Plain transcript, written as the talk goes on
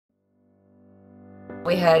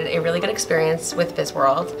We had a really good experience with Biz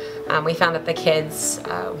World. We found that the kids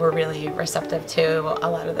were really receptive to a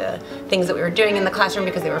lot of the things that we were doing in the classroom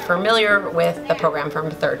because they were familiar with the program from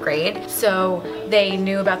 3rd grade. So they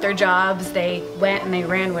knew about their jobs, they went and they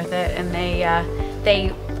ran with it, and they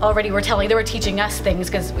already were teaching us things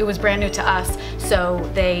because it was brand new to us, so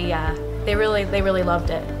they really loved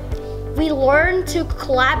it. We learned to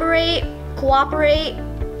collaborate, cooperate,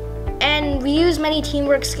 and we use many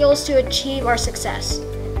teamwork skills to achieve our success.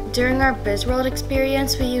 During our Biz World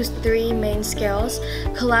experience, we used 3 main skills: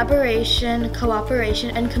 collaboration, cooperation,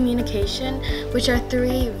 and communication, which are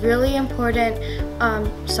 3 really important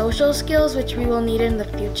social skills which we will need in the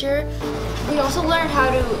future. We also learned how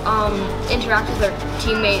to interact with our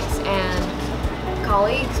teammates and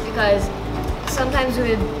colleagues, because sometimes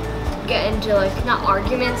we would get into not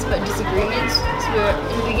arguments but disagreements. So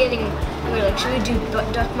in the beginning we were like, should we do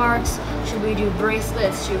duck marks? Should we do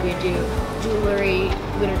bracelets? Should we do jewelry?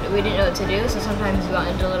 We didn't know what to do, so sometimes we got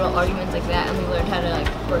into little arguments like that, and we learned how to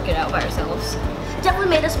work it out by ourselves. Definitely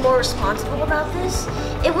made us more responsible about this.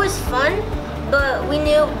 It was fun, but we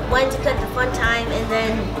knew when to cut the fun time and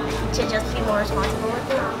then to just be more responsible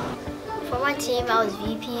with it. For my team, I was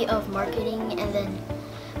VP of marketing, and then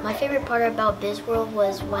my favorite part about Biz World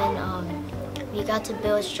was when we got to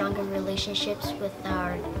build stronger relationships with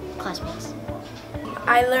our classmates.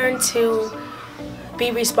 I learned to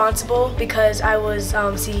be responsible because I was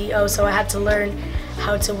CEO, so I had to learn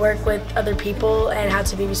how to work with other people and how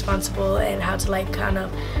to be responsible and how to kind of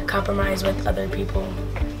compromise with other people.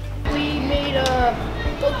 We made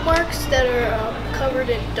bookmarks that are covered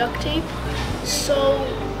in duct tape. So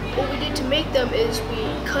what we did to make them is we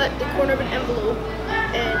cut the corner of an envelope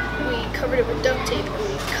and we covered it with duct tape and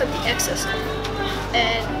we cut the excess off.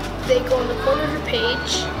 And they go on the corner of your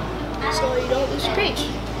page so you don't lose your page.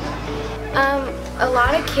 A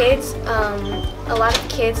lot of kids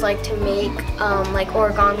like to make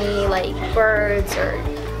origami, like birds or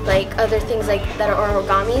other things that are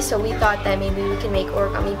origami. So we thought that maybe we can make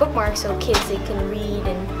origami bookmarks so kids they can read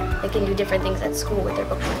and they can do different things at school with their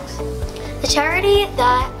bookmarks. The charity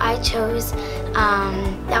that I chose,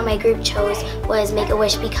 that my group chose, was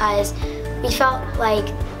Make-A-Wish, because we felt like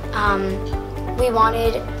we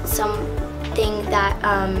wanted something that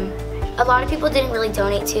a lot of people didn't really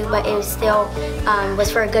donate to, but it was still was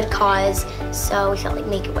for a good cause, so we felt like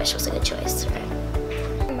Make-A-Wish was a good choice.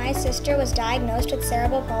 My sister was diagnosed with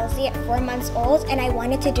cerebral palsy at 4 months old, and I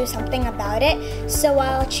wanted to do something about it. So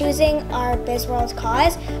while choosing our Biz World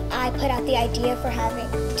cause, I put out the idea for having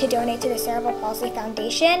to donate to the Cerebral Palsy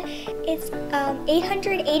Foundation. It's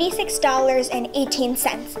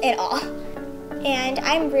 $886.18 in all. And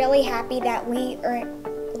I'm really happy that we earned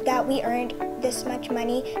this much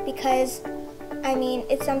money, because I mean,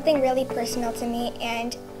 it's something really personal to me,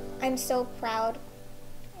 and I'm so proud